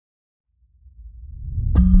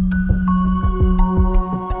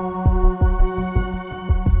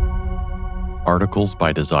Articles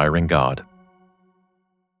by Desiring God.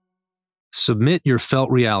 Submit Your Felt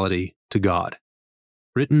Reality to God.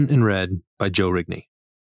 Written and read by Joe Rigney.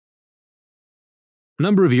 A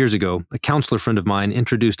number of years ago, a counselor friend of mine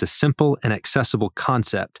introduced a simple and accessible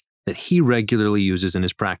concept that he regularly uses in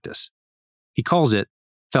his practice. He calls it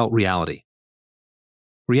felt reality.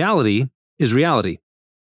 Reality is reality.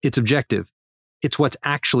 It's objective. It's what's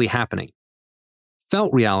actually happening.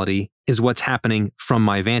 Felt reality is what's happening from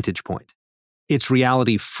my vantage point. It's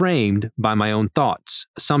reality framed by my own thoughts,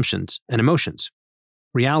 assumptions, and emotions.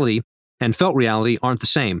 Reality and felt reality aren't the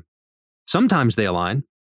same. Sometimes they align.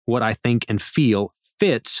 What I think and feel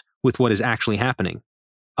fits with what is actually happening.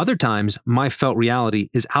 Other times, my felt reality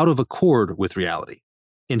is out of accord with reality.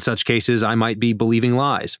 In such cases, I might be believing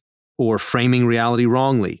lies, or framing reality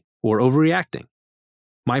wrongly, or overreacting.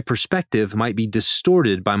 My perspective might be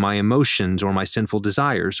distorted by my emotions or my sinful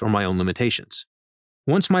desires or my own limitations.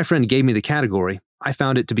 Once my friend gave me the category, I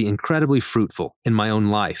found it to be incredibly fruitful in my own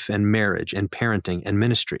life and marriage and parenting and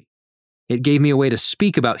ministry. It gave me a way to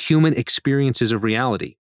speak about human experiences of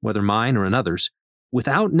reality, whether mine or another's,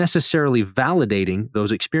 without necessarily validating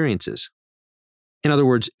those experiences. In other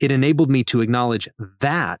words, it enabled me to acknowledge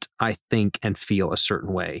that I think and feel a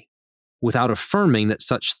certain way, without affirming that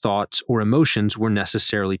such thoughts or emotions were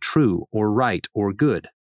necessarily true or right or good.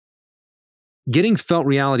 Getting felt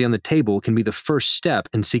reality on the table can be the first step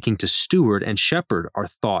in seeking to steward and shepherd our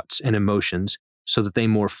thoughts and emotions so that they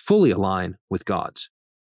more fully align with God's.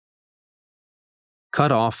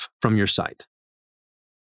 Cut off from your sight.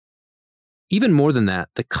 Even more than that,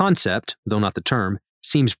 the concept, though not the term,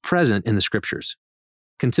 seems present in the Scriptures.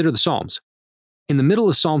 Consider the Psalms. In the middle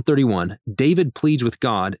of Psalm 31, David pleads with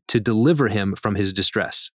God to deliver him from his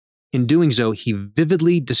distress. In doing so, he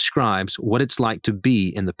vividly describes what it's like to be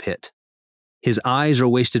in the pit. His eyes are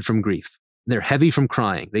wasted from grief. They're heavy from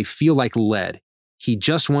crying. They feel like lead. He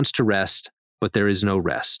just wants to rest, but there is no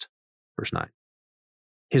rest. Verse 9.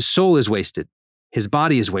 His soul is wasted. His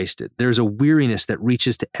body is wasted. There is a weariness that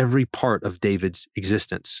reaches to every part of David's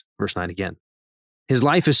existence. Verse 9 again. His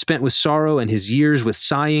life is spent with sorrow and his years with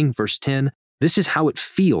sighing. Verse 10. This is how it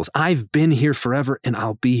feels. I've been here forever and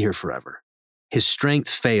I'll be here forever. His strength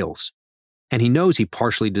fails, and he knows he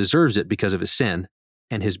partially deserves it because of his sin,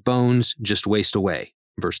 and his bones just waste away.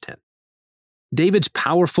 Verse 10. David's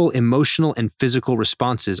powerful emotional and physical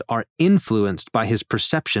responses are influenced by his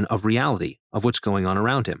perception of reality, of what's going on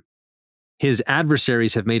around him. His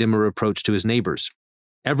adversaries have made him a reproach to his neighbors.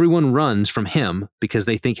 Everyone runs from him because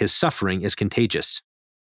they think his suffering is contagious.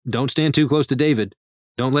 Don't stand too close to David.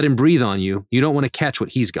 Don't let him breathe on you. You don't want to catch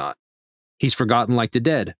what he's got. He's forgotten like the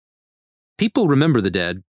dead. People remember the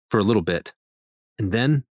dead for a little bit, and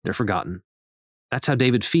then they're forgotten. That's how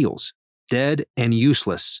David feels, dead and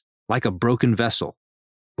useless, like a broken vessel.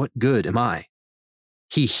 What good am I?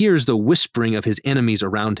 He hears the whispering of his enemies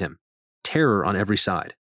around him, terror on every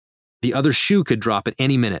side. The other shoe could drop at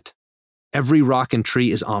any minute. Every rock and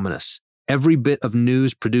tree is ominous. Every bit of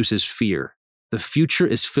news produces fear. The future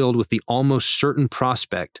is filled with the almost certain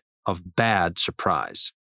prospect of bad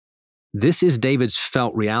surprise. This is David's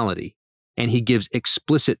felt reality, and he gives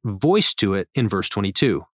explicit voice to it in verse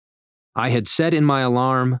 22. I had said in my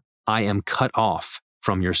alarm, I am cut off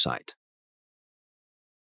from your sight.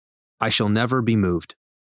 I shall never be moved.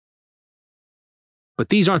 But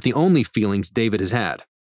these aren't the only feelings David has had.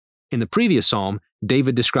 In the previous psalm,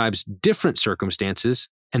 David describes different circumstances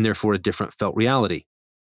and therefore a different felt reality.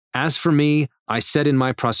 As for me, I said in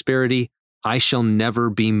my prosperity, I shall never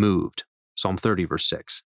be moved. Psalm 30, verse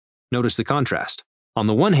 6. Notice the contrast. On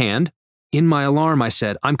the one hand, in my alarm I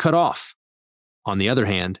said, I'm cut off. On the other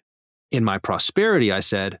hand, in my prosperity, I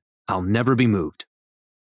said, I'll never be moved.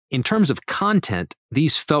 In terms of content,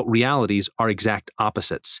 these felt realities are exact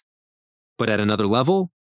opposites. But at another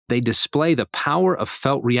level, they display the power of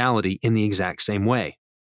felt reality in the exact same way.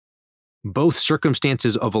 Both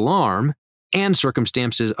circumstances of alarm and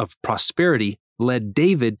circumstances of prosperity led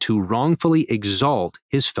David to wrongfully exalt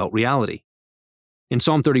his felt reality. In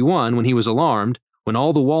Psalm 31, when he was alarmed, when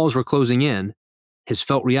all the walls were closing in, his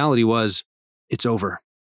felt reality was, it's over.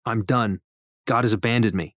 I'm done. God has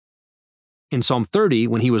abandoned me. In Psalm 30,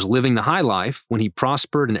 when he was living the high life, when he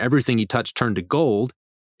prospered and everything he touched turned to gold,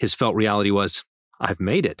 his felt reality was, I've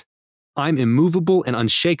made it. I'm immovable and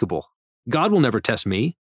unshakable. God will never test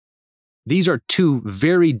me. These are two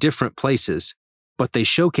very different places, but they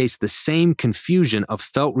showcase the same confusion of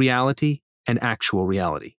felt reality and actual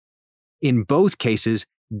reality. In both cases,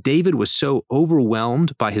 David was so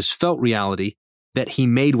overwhelmed by his felt reality that he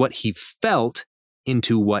made what he felt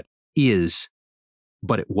into what is,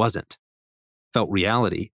 but it wasn't. Felt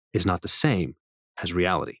reality is not the same as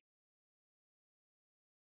reality.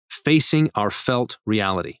 facing our felt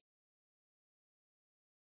reality.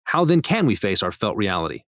 How then can we face our felt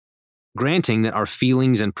reality? Granting that our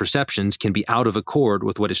feelings and perceptions can be out of accord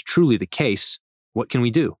with what is truly the case, what can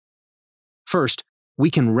we do? First,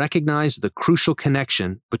 we can recognize the crucial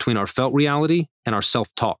connection between our felt reality and our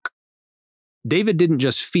self-talk. David didn't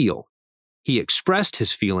just feel, he expressed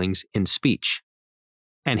his feelings in speech,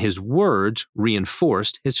 and his words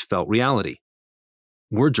reinforced his felt reality.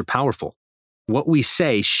 Words are powerful. What we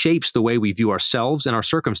say shapes the way we view ourselves and our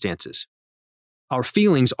circumstances. Our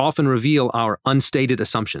feelings often reveal our unstated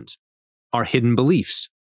assumptions, our hidden beliefs,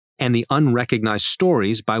 and the unrecognized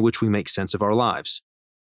stories by which we make sense of our lives.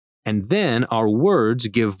 And then our words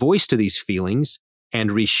give voice to these feelings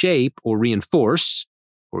and reshape or reinforce,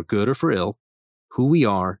 for good or for ill, who we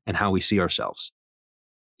are and how we see ourselves.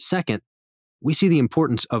 Second, we see the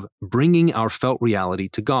importance of bringing our felt reality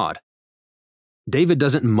to God. David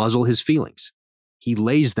doesn't muzzle his feelings. He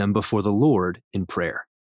lays them before the Lord in prayer.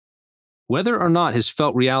 Whether or not his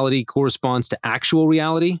felt reality corresponds to actual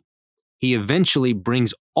reality, he eventually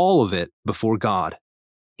brings all of it before God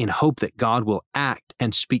in hope that God will act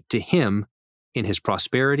and speak to him in his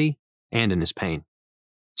prosperity and in his pain.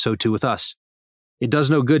 So too with us. It does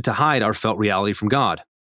no good to hide our felt reality from God.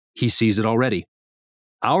 He sees it already.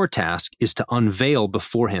 Our task is to unveil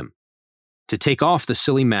before him, to take off the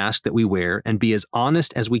silly mask that we wear and be as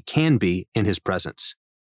honest as we can be in his presence.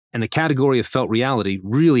 And the category of felt reality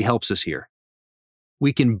really helps us here.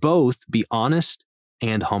 We can both be honest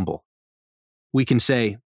and humble. We can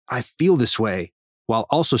say, I feel this way, while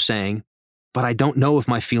also saying, but I don't know if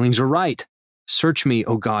my feelings are right. Search me,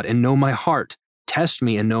 O God, and know my heart. Test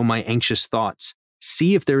me and know my anxious thoughts.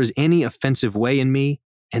 See if there is any offensive way in me,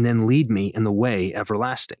 and then lead me in the way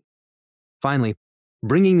everlasting. Finally,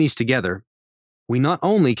 bringing these together, we not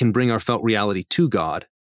only can bring our felt reality to God,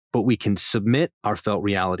 but we can submit our felt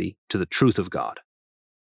reality to the truth of God.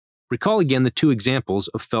 Recall again the two examples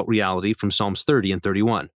of felt reality from Psalms 30 and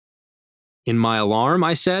 31. In my alarm,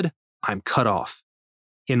 I said, I'm cut off.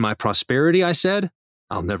 In my prosperity, I said,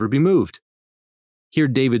 I'll never be moved. Hear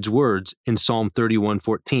David's words in Psalm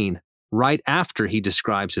 31:14, right after he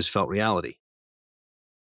describes his felt reality.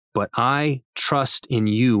 But I trust in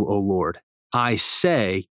you, O Lord. I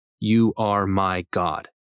say, you are my God.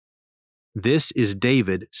 This is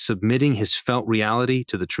David submitting his felt reality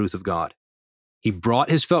to the truth of God. He brought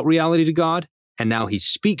his felt reality to God, and now he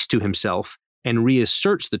speaks to himself and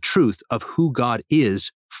reasserts the truth of who God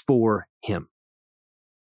is for him.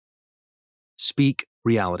 Speak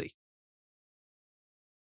reality.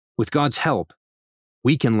 With God's help,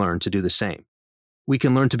 we can learn to do the same. We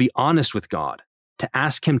can learn to be honest with God, to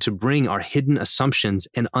ask him to bring our hidden assumptions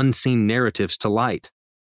and unseen narratives to light.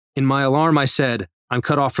 In my alarm, I said, I'm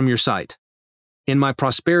cut off from your sight. In my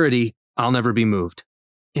prosperity, I'll never be moved.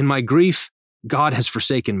 In my grief, God has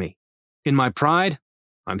forsaken me. In my pride,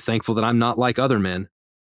 I'm thankful that I'm not like other men.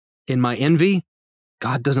 In my envy,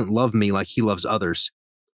 God doesn't love me like he loves others.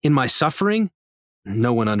 In my suffering,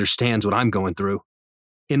 no one understands what I'm going through.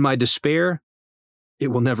 In my despair, it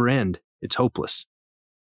will never end. It's hopeless.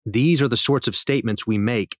 These are the sorts of statements we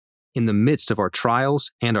make in the midst of our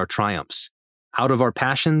trials and our triumphs, out of our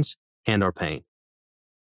passions and our pain.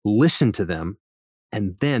 Listen to them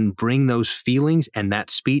and then bring those feelings and that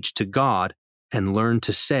speech to God and learn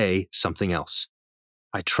to say something else.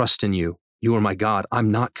 I trust in you. You are my God. I'm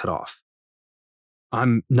not cut off.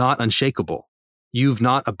 I'm not unshakable. You've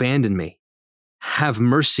not abandoned me. Have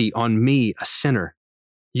mercy on me, a sinner.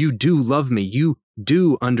 You do love me. You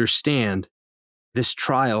do understand. This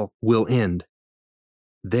trial will end.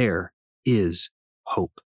 There is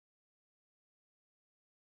hope.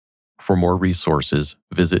 For more resources,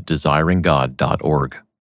 visit desiringgod.org.